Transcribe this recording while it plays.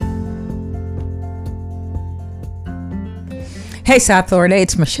Hey, South Florida,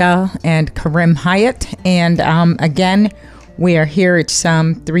 it's Michelle and Karim Hyatt. And again, we are here. It's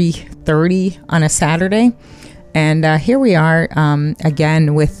 3:30 on a Saturday. And here we are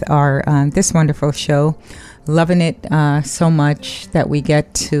again with our this wonderful show. Loving it so much that we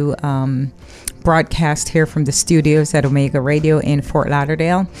get to broadcast here from the studios at Omega Radio in Fort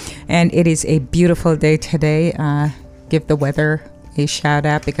Lauderdale. And it is a beautiful day today. Give the weather a shout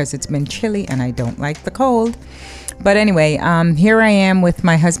out because it's been chilly and I don't like the cold. But anyway, here I am with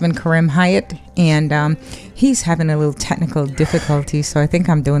my husband, Karim Hyatt, and he's having a little technical difficulty, so I think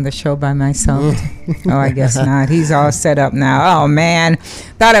I'm doing the show by myself. Oh, I guess not. He's all set up now. Oh, man.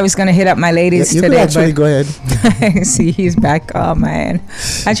 Thought I was going to hit up my ladies today. You could actually go ahead. See, he's back. Oh, man.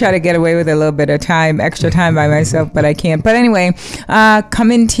 I try to get away with a little bit of time, extra time by myself, but I can't. But anyway,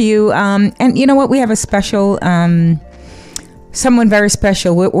 coming to you, and you know what? We have a special... someone very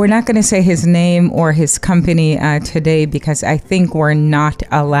special. We're not going to say his name or his company today because I think we're not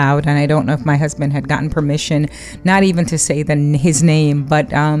allowed, and I don't know if my husband had gotten permission not even to say his name. But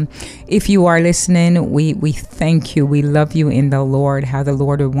if you are listening, we thank you. We love you in the Lord, how the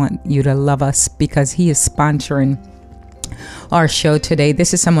Lord would want you to love us, because he is sponsoring our show today.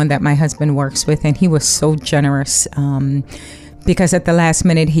 This is someone that my husband works with, and he was so generous because at the last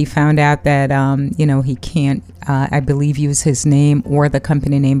minute he found out that he can't I believe use his name or the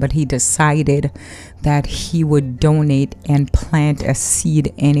company name, but he decided that he would donate and plant a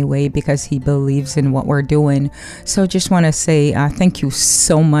seed anyway because he believes in what we're doing. So just want to say thank you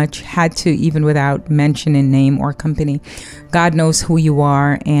so much. Had to, even without mentioning name or company. God knows who you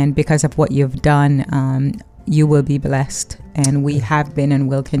are, and because of what you've done, you will be blessed, and we have been and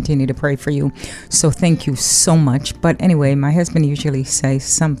will continue to pray for you. So thank you so much. But anyway, my husband usually says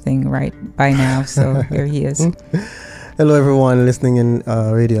something right by now, so here he is. Hello everyone listening in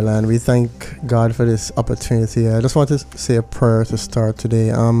Radio Land. We thank God for this opportunity. I just want to say a prayer to start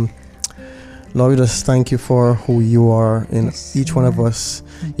today. Lord, we just thank you for who you are in each one of us,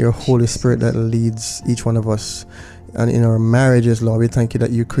 your Holy Spirit that leads each one of us. And in our marriages, Lord, we thank you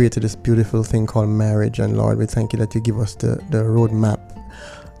that you created this beautiful thing called marriage. And Lord, we thank you that you give us the roadmap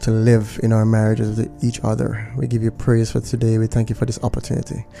to live in our marriages with each other. We give you praise for today. We thank you for this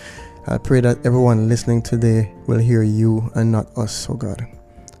opportunity. I pray that everyone listening today will hear you and not us, oh God.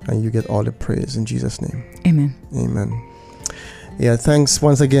 And you get all the praise in Jesus' name. Amen. Amen. Yeah, thanks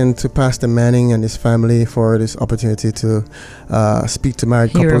once again to Pastor Manning and his family for this opportunity to speak to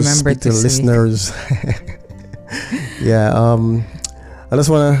married couples, speak to listeners. Yeah, I just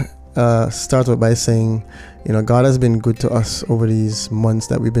want to start out by saying, God has been good to us over these months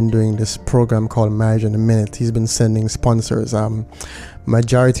that we've been doing this program called Marriage in a Minute. He's been sending sponsors.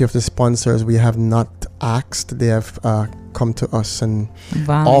 Majority of the sponsors we have not asked. They have come to us and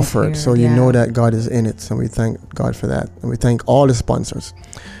offered. So you know that God is in it. And we thank God for that. And we thank all the sponsors.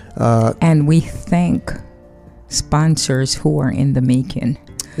 And we thank sponsors who are in the making.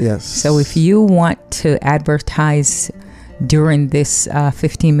 Yes. So if you want to advertise during this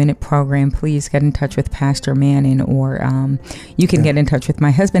 15-minute program, please get in touch with Pastor Manning, or you can get in touch with my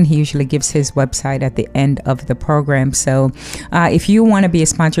husband. He usually gives his website at the end of the program. So if you want to be a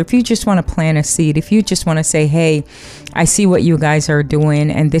sponsor, if you just want to plant a seed, if you just want to say, hey, I see what you guys are doing,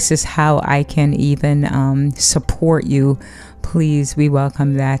 and this is how I can even support you, please, we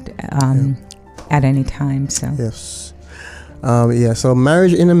welcome that at any time. So yes. So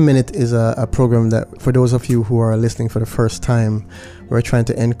Marriage in a Minute is a program that, for those of you who are listening for the first time, we're trying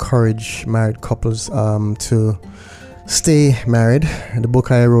to encourage married couples to stay married. The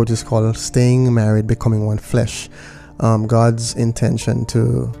book I wrote is called Staying Married, Becoming One Flesh. God's intention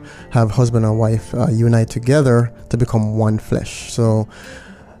to have husband and wife unite together to become one flesh. So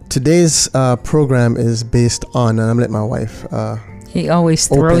today's program is based on, and I'm letting my wife he always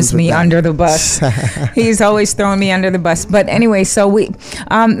throws me under the bus. He's always throwing me under the bus. But anyway, so we,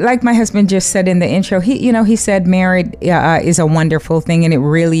 like my husband just said in the intro, he said married is a wonderful thing, and it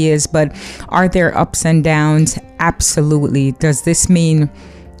really is. But are there ups and downs? Absolutely. Does this mean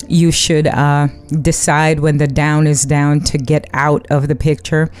you should decide when the down is down to get out of the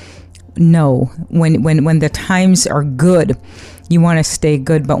picture? No. When the times are good, you want to stay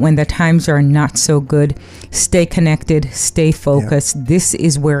good, but when the times are not so good, stay connected, stay focused. Yeah. This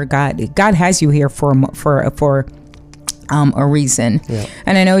is where God has you here for a reason. Yeah.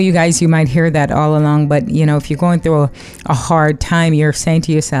 And I know you guys, you might hear that all along, but if you're going through a hard time, you're saying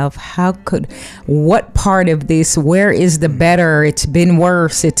to yourself, what part of this, where is the better? It's been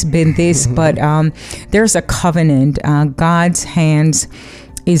worse, it's been this, but there's a covenant. God's hands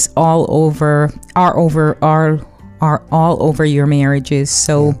is all over your marriages.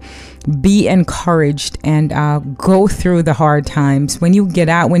 So be encouraged and go through the hard times. When you get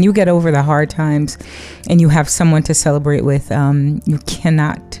over the hard times and you have someone to celebrate with, you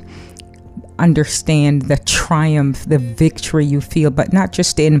cannot understand the triumph, the victory you feel, but not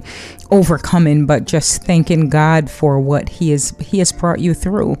just in overcoming, but just thanking God for what he has brought you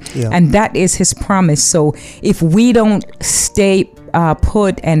through. Yeah. And that is his promise. So if we don't stay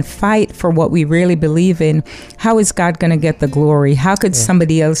put and fight for what we really believe in, how is God going to get the glory? How could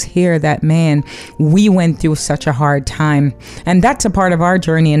somebody else hear that, man, we went through such a hard time? And that's a part of our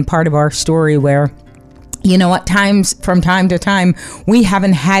journey and part of our story where, you know, at times, from time to time, we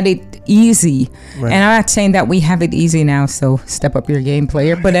haven't had it easy. Right. And I'm not saying that we have it easy now, so step up your game,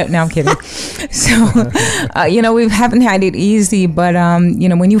 player. But no, I'm kidding. So, you know, we haven't had it easy. But, you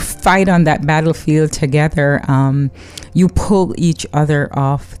know, when you fight on that battlefield together, you pull each other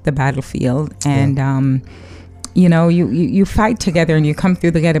off the battlefield. And, you know, you fight together and you come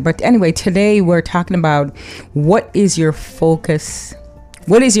through together. But anyway, today we're talking about what is your focus?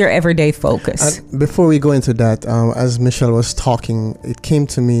 What is your everyday focus? Before we go into that, as Michelle was talking, it came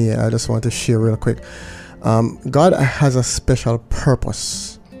to me, I just want to share real quick. God has a special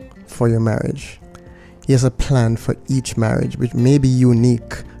purpose for your marriage. He has a plan for each marriage, which may be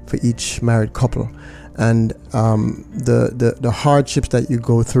unique for each married couple. And the hardships that you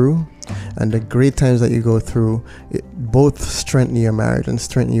go through and the great times that you go through, it both strengthen your marriage and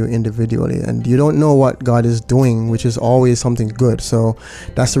strengthen you individually. And you don't know what God is doing, which is always something good. So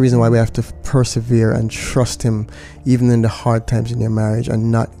that's the reason why we have to persevere and trust him even in the hard times in your marriage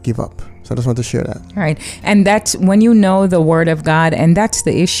and not give up. So I just want to share that. Right. And that's when you know the word of God. And that's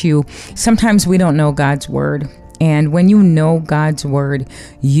the issue. Sometimes we don't know God's word. And when you know God's word,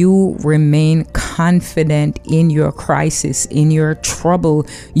 you remain confident in your crisis, in your trouble.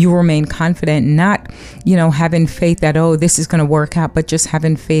 You remain confident, not, you know, having faith that, oh, this is going to work out, but just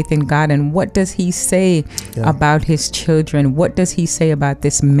having faith in God. And what does he say about his children? What does he say about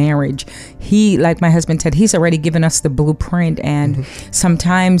this marriage? He, like my husband said, he's already given us the blueprint. And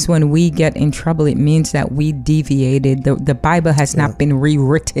sometimes when we get in trouble, it means that we deviated. The Bible has not been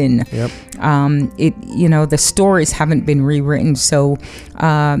rewritten. You know, the stories haven't been rewritten. So,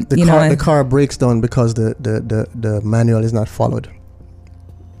 the car breaks down because the manual is not followed.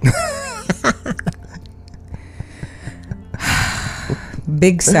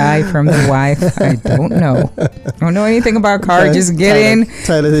 Big sigh from the wife. I don't know. I don't know anything about cars. Just get in,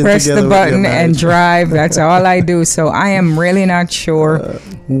 press the button, and drive. That's all I do. So I am really not sure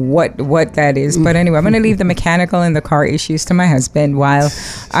what that is. But anyway, I'm going to leave the mechanical and the car issues to my husband while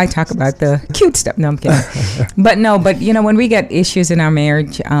I talk about the cute stuff. No, I'm kidding. But you know, when we get issues in our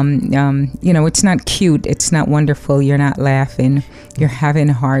marriage, you know, it's not cute. It's not wonderful. You're not laughing. You're having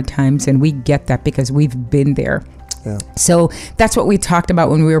hard times, and we get that because we've been there. Yeah. So that's what we talked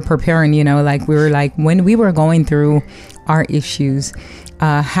about when we were preparing, you know, like we were like, when we were going through our issues,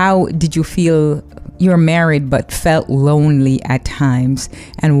 how did you feel? You're married but felt lonely at times,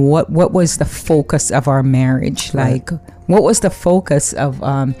 and what was the focus of our marriage? Like, what was the focus of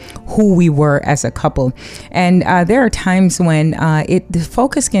who we were as a couple? And there are times when the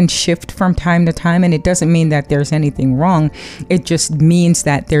focus can shift from time to time, and it doesn't mean that there's anything wrong. It just means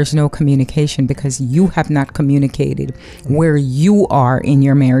that there's no communication because you have not communicated where you are in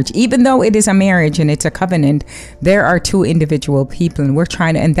your marriage. Even though it is a marriage and it's a covenant, there are two individual people, and we're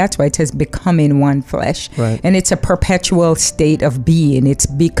trying to, and that's why it says becoming one flesh. Right. And it's a perpetual state of being. It's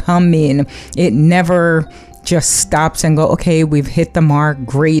becoming. It never just stops and go, okay, we've hit the mark.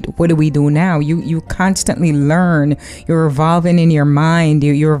 Great. What do we do now? You constantly learn. You're evolving in your mind.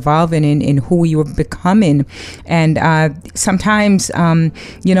 You're evolving in who you're becoming. And sometimes,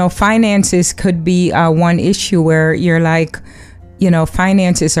 you know, finances could be one issue where you're like, you know,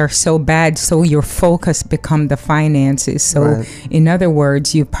 finances are so bad, so your focus become the finances. So in other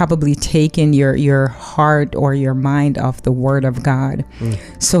words, you've probably taken your heart or your mind off the word of God.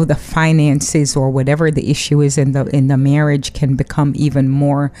 So the finances or whatever the issue is in the marriage can become even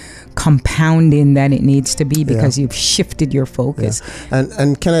more compounding than it needs to be because you've shifted your focus.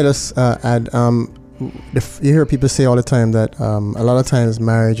 And can I just add, you hear people say all the time that a lot of times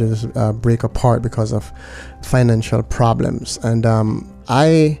marriages break apart because of financial problems, and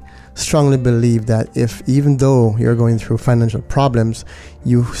I strongly believe that if, even though you're going through financial problems,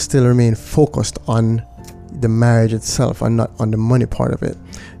 you still remain focused on the marriage itself and not on the money part of it.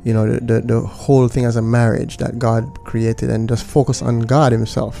 You know, the whole thing as a marriage that God created, and just focus on God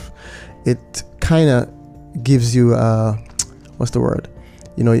himself. It kind of gives you what's the word?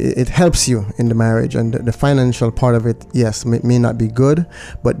 it helps you in the marriage, and the financial part of it, yes, may not be good,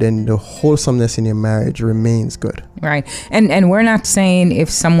 but then the wholesomeness in your marriage remains good. Right. And we're not saying if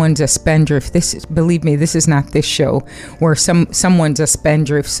someone's a spendthrift, believe me, this is not this show where someone's a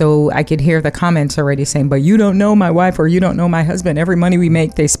spendthrift. So I could hear the comments already saying, but you don't know my wife or you don't know my husband. Every money we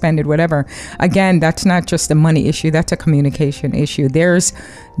make, they spend it, whatever. Again, that's not just a money issue. That's a communication issue. There's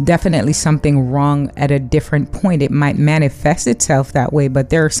definitely something wrong at a different point. It might manifest itself that way,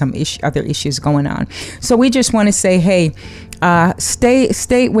 but there are some other issues going on. So we just want to say, hey,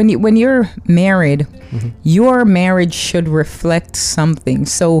 stay when you're married, your marriage should reflect something.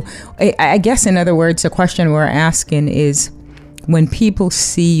 So I guess, in other words, the question we're asking is, when people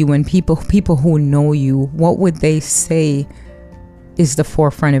see you, when people who know you, what would they say is the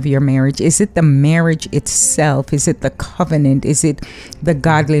forefront of your marriage? Is it the marriage itself? Is it the covenant? Is it the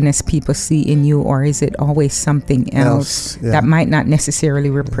godliness people see in you? Or is it always something else that might not necessarily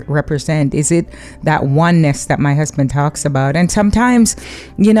represent? Is it that oneness that my husband talks about? And sometimes,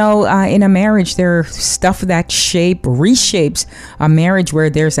 in a marriage, there's stuff that reshapes a marriage where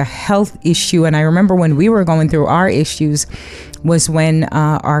there's a health issue. And I remember when we were going through our issues was when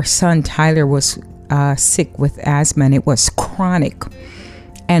our son Tyler was sick with asthma, and it was chronic,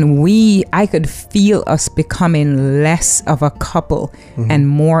 and I could feel us becoming less of a couple and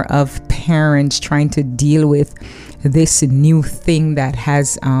more of parents trying to deal with this new thing that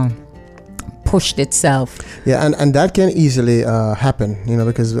has pushed itself. And that can easily happen,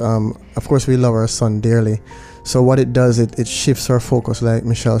 because of course we love our son dearly. So what it does, it shifts our focus, like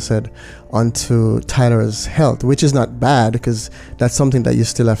Michelle said, onto Tyler's health, which is not bad, because that's something that you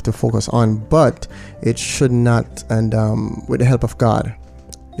still have to focus on, but it should not, and with the help of God,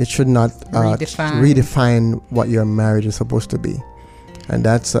 it should not redefine what your marriage is supposed to be. And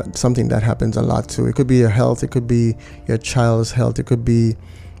that's something that happens a lot too. It could be your health, it could be your child's health, it could be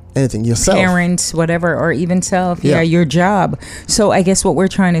anything, yourself, parents, whatever, or even self, your job. So I guess what we're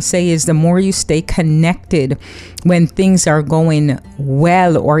trying to say is, the more you stay connected when things are going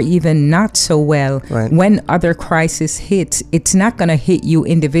well or even not so well, when other crisis hits, it's not going to hit you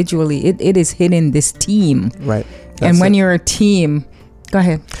individually. It is hitting this team. Right. And when you're a team, go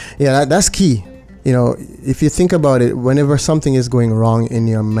ahead. Yeah, that's key. If you think about it, whenever something is going wrong in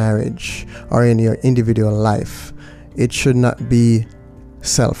your marriage or in your individual life, it should not be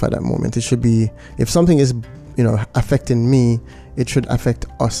self at that moment. It should be, if something is affecting me, it should affect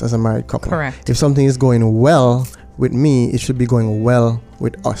us as a married couple. Correct. If something is going well with me, it should be going well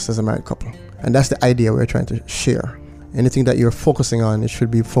with us as a married couple. And that's the idea we're trying to share. Anything that you're focusing on, it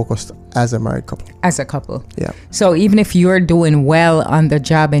should be focused as a married couple. As a couple. Yeah. So even if you're doing well on the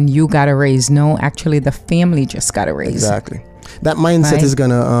job and you got a raise, no, actually the family just got a raise. Exactly. That mindset is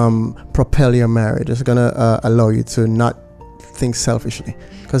going to propel your marriage. It's going to allow you to not think selfishly,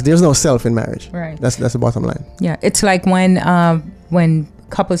 because there's no self in marriage. Right. That's the bottom line. Yeah. It's like when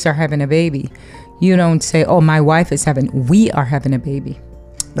couples are having a baby, you don't say, oh, my wife is we are having a baby.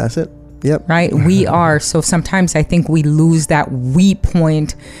 That's it. Yep. Right. We are. So sometimes I think we lose that we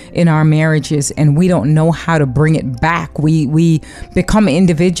point in our marriages, and we don't know how to bring it back. We become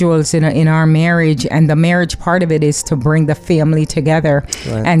individuals in our marriage, and the marriage part of it is to bring the family together.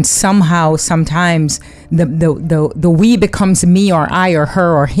 Right. And somehow, sometimes the we becomes me or I or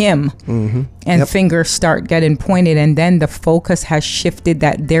her or him. Mm-hmm. And fingers start getting pointed, and then the focus has shifted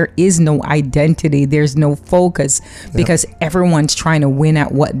that there is no identity, there's no focus, because everyone's trying to win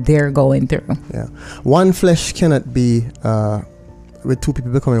at what they're going through. Yeah, one flesh cannot be with two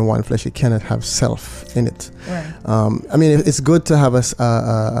people becoming one flesh. It cannot have self in it. Right. I mean, it's good to have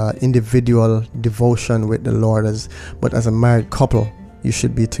a individual devotion with the Lord, but as a married couple, you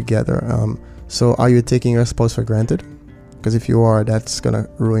should be together. So, are you taking your spouse for granted? Because if you are, that's gonna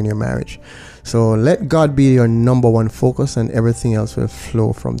ruin your marriage. So let God be your number one focus, and everything else will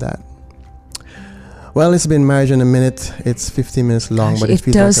flow from that. Well, it's been Marriage in a Minute. It's 15 minutes long, but it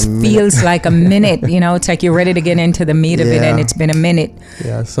feels like a minute. It's like you're ready to get into the meat of it, and it's been a minute.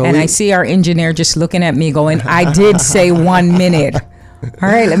 Yeah. So I see our engineer just looking at me going, I did say 1 minute. All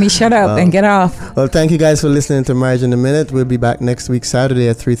right, let me shut up and get off. Well, thank you guys for listening to Marriage in a Minute. We'll be back next week, Saturday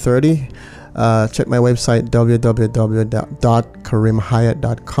at 3:30. Check my website,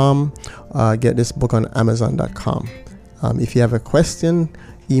 www.karimhyatt.com. Get this book on amazon.com. If you have a question,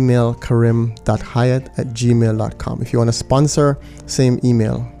 email karim.hyatt@gmail.com. If you want to sponsor, same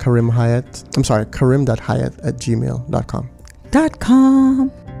email,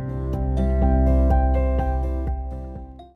 karim.hyatt@gmail.com.